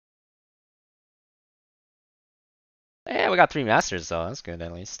Yeah, we got 3 masters though. That's good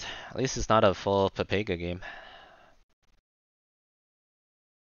at least. At least it's not a full Papega game.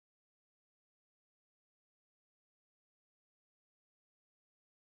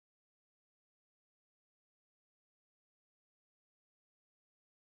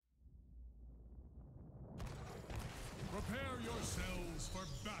 Prepare yourselves for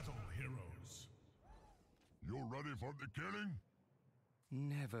battle, heroes. You ready for the killing?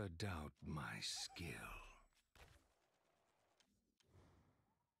 Never doubt my skill.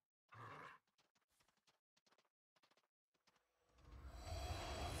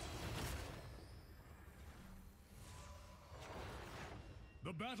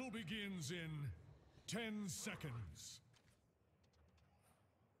 The battle begins in 10 seconds.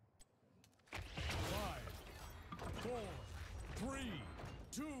 5, 4, 3,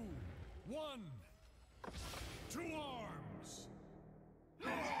 2, 1. To arms!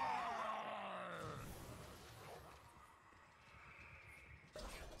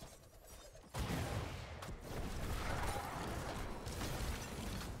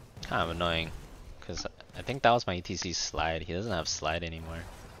 Kind of annoying, because I think that was my ETC slide. He doesn't have slide anymore.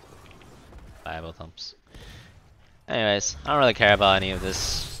 Bible thumps. Anyways, I don't really care about any of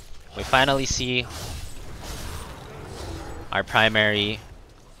this. We finally see our primary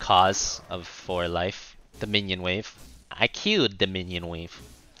cause for life, the minion wave. I queued the minion wave.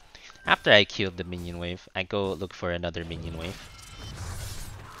 After I killed the minion wave, I go look for another minion wave.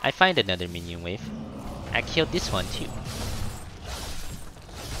 I find another minion wave. I killed this one too.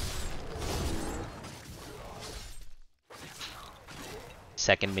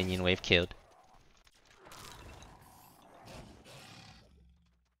 Second minion wave killed.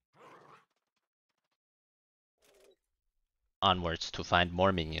 Onwards to find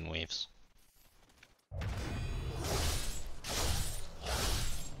more minion waves.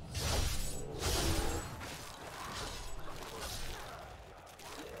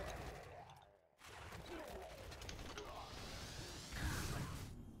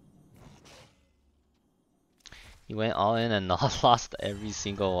 You went all in and lost every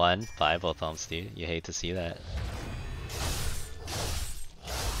single one. Bible thumbs, dude. You hate to see that.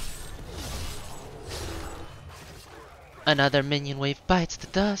 Another minion wave bites the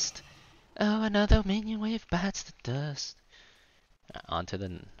dust. Oh, another minion wave bites the dust. Onto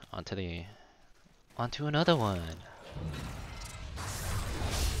another one.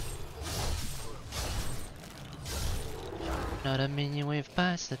 Another minion wave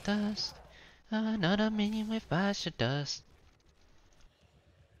bites the dust. Another minion wave bites the dust.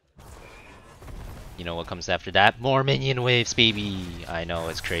 You know what comes after that? More minion waves, baby! I know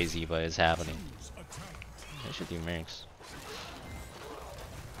it's crazy, but it's happening. I should do Mercs.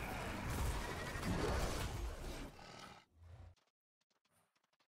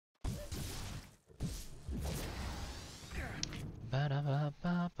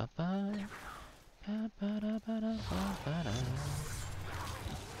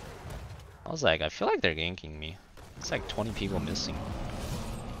 I was like, I feel like they're ganking me. It's like 20 people missing.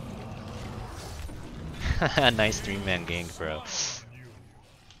 Nice 3-man gank, bro.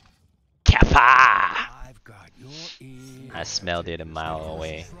 Kappa! I smelled it a mile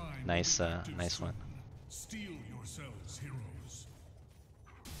away. Nice, nice one. Steel yourselves, heroes.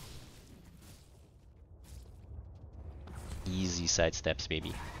 Easy side steps,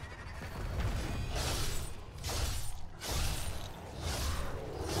 baby.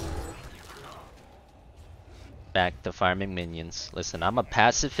 Back to farming minions. Listen, I'm a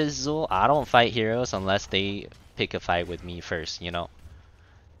pacifist, Zul. I don't fight heroes unless they pick a fight with me first, you know?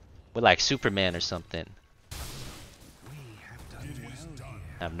 With like Superman or something. I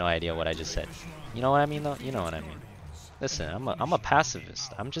have no idea what I just said. You know what I mean though? You know what I mean. Listen, I'm a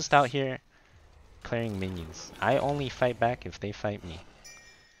pacifist. I'm just out here clearing minions. I only fight back if they fight me.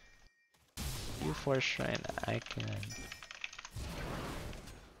 You force shrine, I can.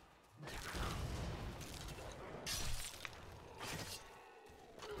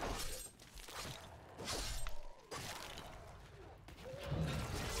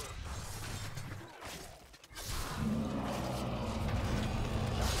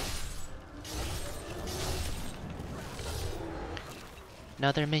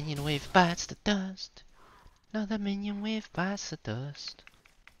 Another minion wave bites the dust. Another minion wave bites the dust.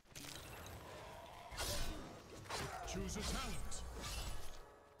 Choose a talent.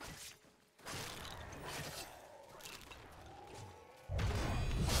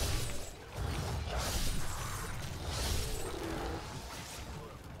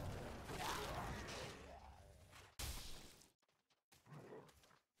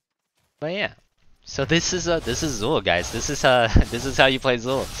 But yeah. So this is Zul, guys. This is how you play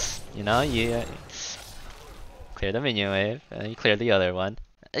Zul. You know, you Clear the minion wave, and you clear the other one.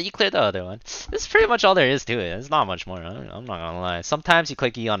 And you clear the other one. This is pretty much all there is to it. It's not much more. I'm not gonna lie. Sometimes you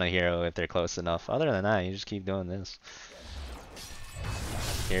click E on a hero if they're close enough. Other than that, you just keep doing this.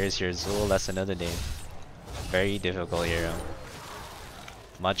 Here's your Zul lesson of the day. Very difficult hero.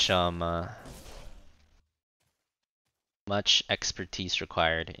 Much expertise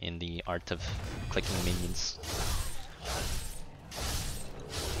required in the art of clicking minions.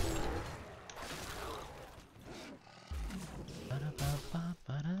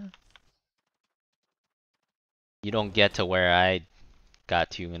 You don't get to where I got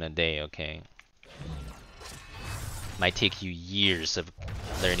to in a day, okay? Might take you years of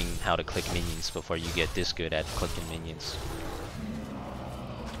learning how to click minions before you get this good at clicking minions.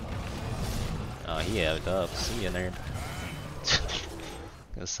 Oh, he held up. See ya, nerd.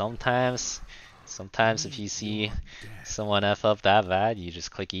 sometimes if you see someone F up that bad, you just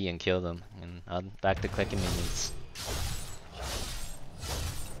click E and kill them. And I'm back to clicking minions.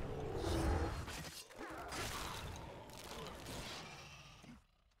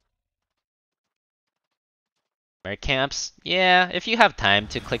 Merc camps? Yeah, if you have time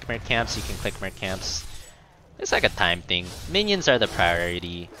to click merc camps, you can click merc camps. It's like a time thing. Minions are the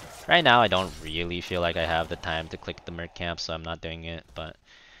priority. Right now, I don't really feel like I have the time to click the merc camp, so I'm not doing it. But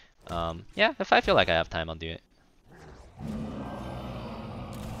yeah, if I feel like I have time, I'll do it.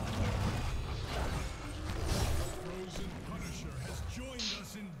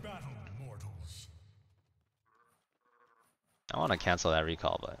 I want to cancel that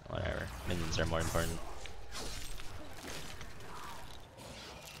recall, but whatever. Minions are more important.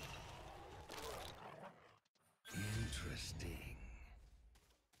 Interesting.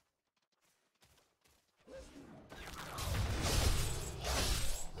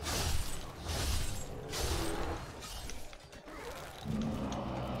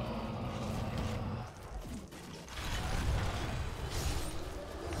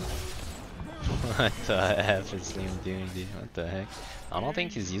 What the F is Liam doing, dude? What the heck? I don't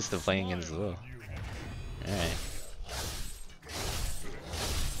think he's used to playing in Zul. Alright.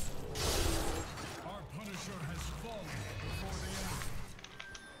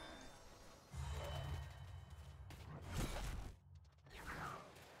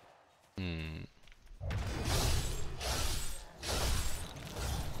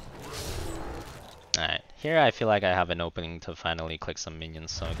 Alright, here I feel like I have an opening to finally click some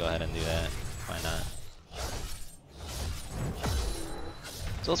minions, so I'll go ahead and do that. Why not?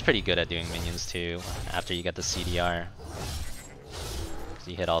 Zul's pretty good at doing minions too, after you get the CDR. Cause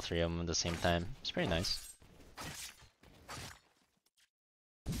you hit all three of them at the same time. It's pretty nice.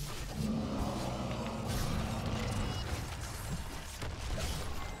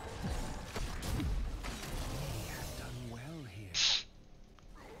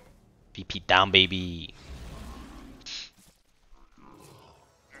 BP down, baby.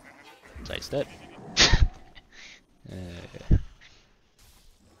 Side step.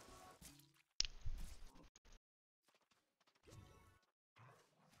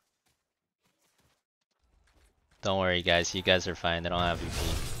 Don't worry, guys. You guys are fine. They don't have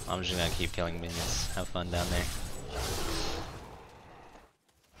VP. I'm just gonna keep killing minions. Have fun down there.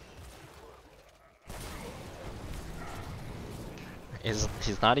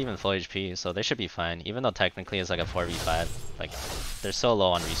 He's not even full HP, so they should be fine. Even though technically it's like a 4v5, like they're so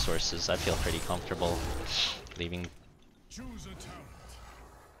low on resources, I feel pretty comfortable leaving.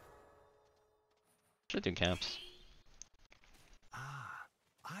 Should do camps. Ah,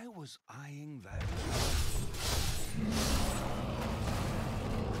 I was eyeing that.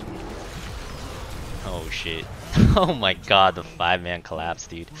 Oh shit. Oh my god, the 5-man collapse,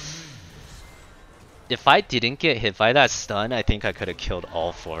 dude. If I didn't get hit by that stun, I think I could have killed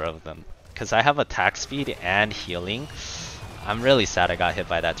all 4 of them. Because I have attack speed and healing. I'm really sad I got hit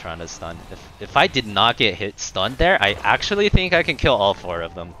by that Tyrande stun. If I did not get hit stunned there, I actually think I can kill all 4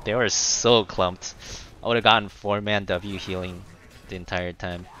 of them. They were so clumped. I would have gotten 4-man W healing the entire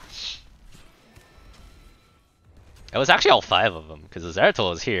time. It was actually all 5 of them, because the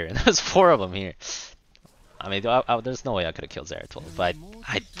Zeratul was here, and there was 4 of them here. I mean, there's no way I could have killed Zeratul, but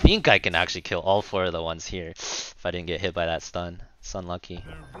I think I can actually kill all 4 of the ones here if I didn't get hit by that stun. It's unlucky.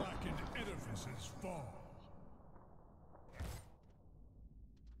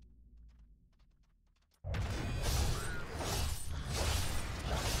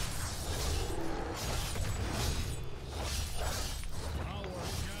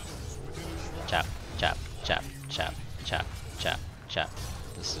 Chap, chap, chap, chap, chap, chap, chap.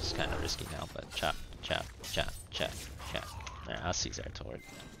 This is kind of risky now, but chap, chap, chap, chap, chap. There, I'll see Zeratul.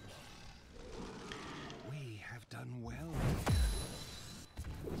 We have done well.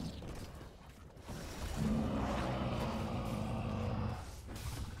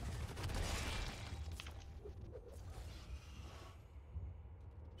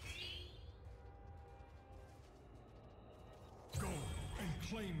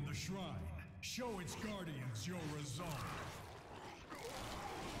 claim the shrine. Show its guardians your resolve.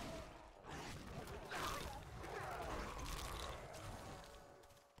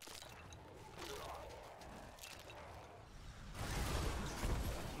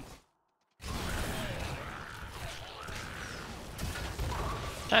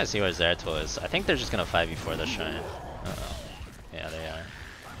 Trying to see where Zeratul is. I think they're just gonna 5v4 the shrine. Uh-oh. Yeah, they are.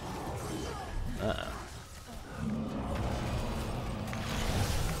 Uh-oh.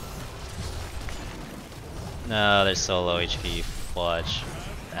 No, they're so low HP. Fudge.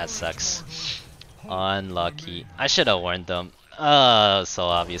 That sucks. Unlucky. I should have warned them. So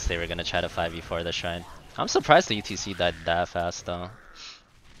obvious they were gonna try to 5v4 the shrine. I'm surprised the UTC died that fast though.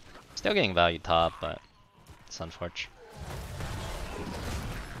 Still getting value top, but it's unfortunate.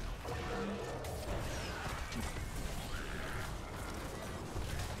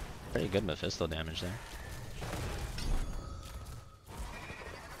 Pretty good Mephisto damage there.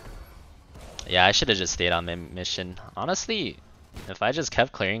 Yeah, I should have just stayed on mission. Honestly, if I just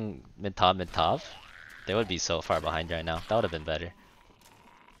kept clearing mid top, they would be so far behind right now. That would have been better.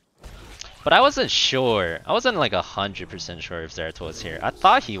 But I wasn't sure. I wasn't like 100% sure if Zeratul was here. I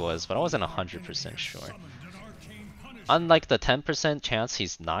thought he was, but I wasn't 100% sure. Unlike the 10% chance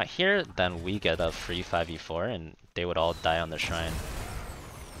he's not here, then we get a free 5v4 and they would all die on the shrine.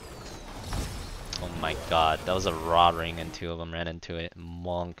 Oh my god, that was a raw ring and two of them ran into it.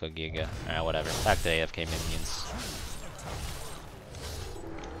 Monka Giga. Alright, whatever. Back to AFK minions.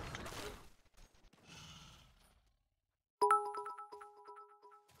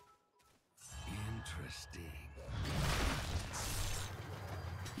 Interesting.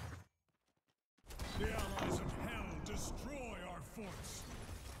 The allies of hell destroy our forts.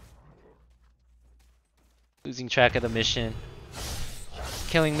 Losing track of the mission.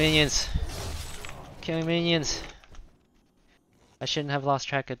 Killing minions. Killing minions. I shouldn't have lost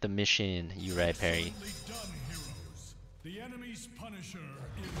track of the mission. You right, Perry. Done, heroes. The enemy's Punisher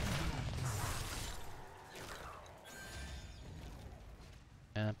is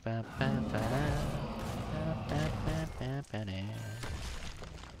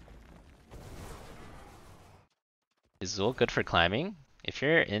Is Zul good for climbing? If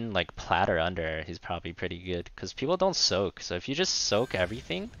you're in like plat or under, he's probably pretty good. Cause people don't soak, so if you just soak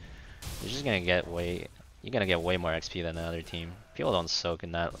everything, you're just gonna get way more XP than the other team. People don't soak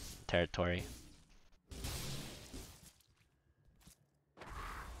in that territory.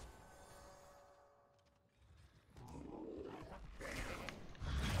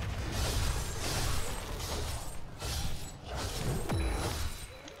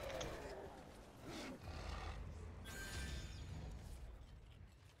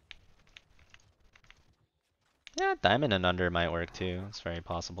 Yeah, diamond and under might work too. It's very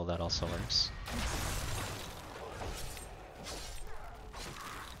possible that also works.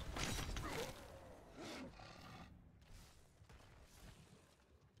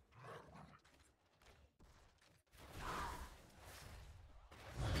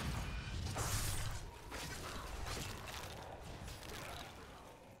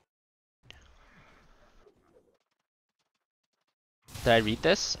 Did I read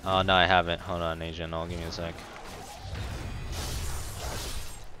this? Oh no, I haven't. Hold on, Asian. Give me a sec.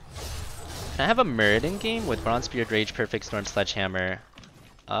 Can I have a Muradin game with Bronzebeard, Rage, Perfect Storm, Sledgehammer?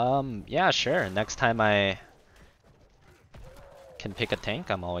 Yeah, sure. Next time I can pick a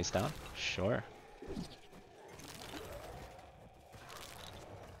tank, I'm always down. Sure.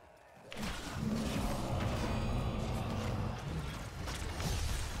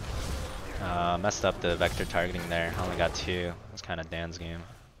 Messed up the vector targeting there. I only got 2. That's kind of Dan's game.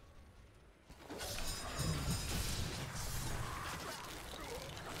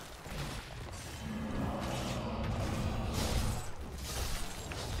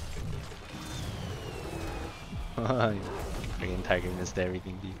 Freaking Tiger missed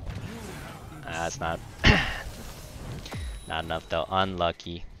everything, dude. That's not not enough though.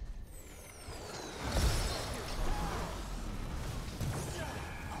 Unlucky.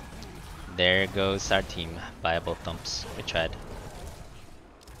 There goes our team. Viable thumps. We tried.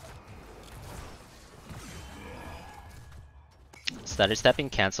 Stutter stepping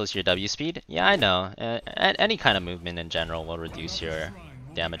cancels your W speed? Yeah, I know. Any kind of movement in general will reduce your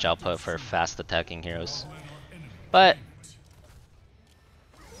damage output for fast attacking heroes. But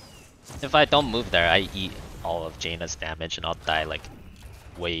if I don't move there, I eat all of Jaina's damage and I'll die like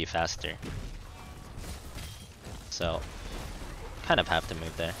way faster. So kind of have to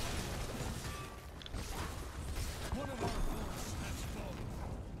move there.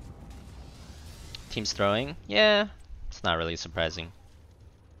 Team's throwing? Yeah, it's not really surprising.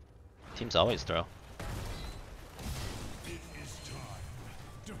 Teams always throw.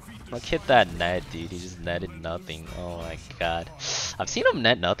 Look at that net, dude. He just netted nothing. Oh my god. I've seen him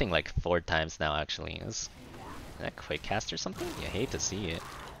net nothing like 4 times now, actually. Is that quick cast or something? You hate to see it.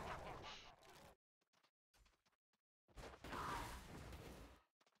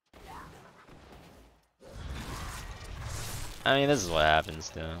 I mean, this is what happens,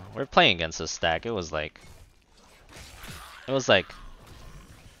 though. We're playing against a stack. It was like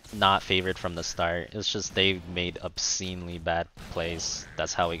not favored from the start. It's just they made obscenely bad plays.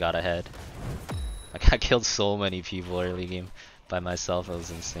 That's how we got ahead. Like I killed so many people early game by myself. It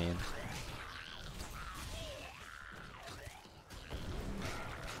was insane.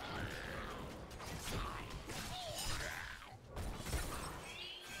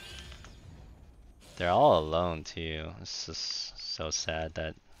 They're all alone too. It's just so sad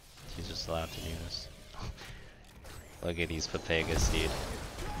that he's just allowed to do this. Look at these Papegas, dude.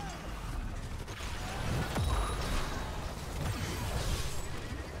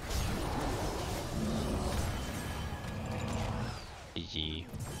 GG.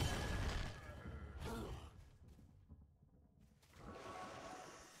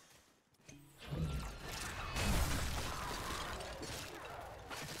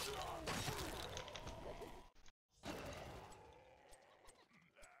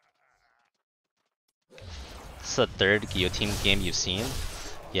 It's the third guillotine game you've seen.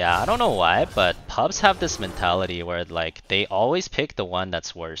 Yeah, I don't know why, but pubs have this mentality where like they always pick the one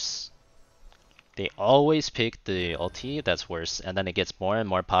that's worse. They always pick the ulti that's worse, and then it gets more and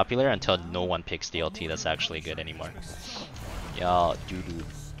more popular until no one picks the ulti that's actually good anymore. Yo, doo-doo,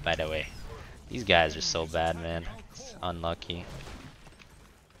 by the way. These guys are so bad, man. It's unlucky.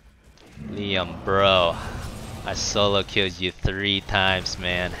 Liam, bro. I solo killed you 3 times,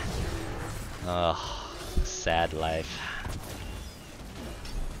 man. Ugh, sad life.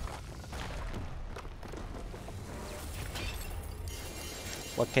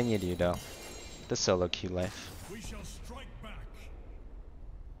 What can you do though? The solo queue life. We shall strike back.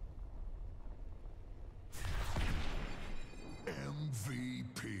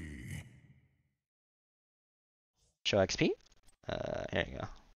 MVP. Show XP? Here you go.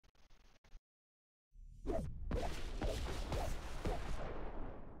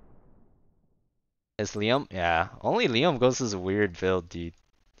 Is Liam? Yeah, only Liam goes this weird build, dude.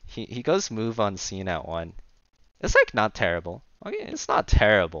 He goes move on scene at 1. It's like not terrible. Okay, it's not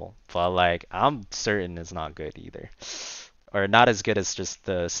terrible, but like I'm certain it's not good either. Or not as good as just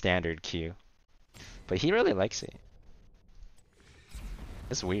the standard queue. But he really likes it.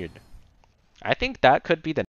 It's weird. I think that could be the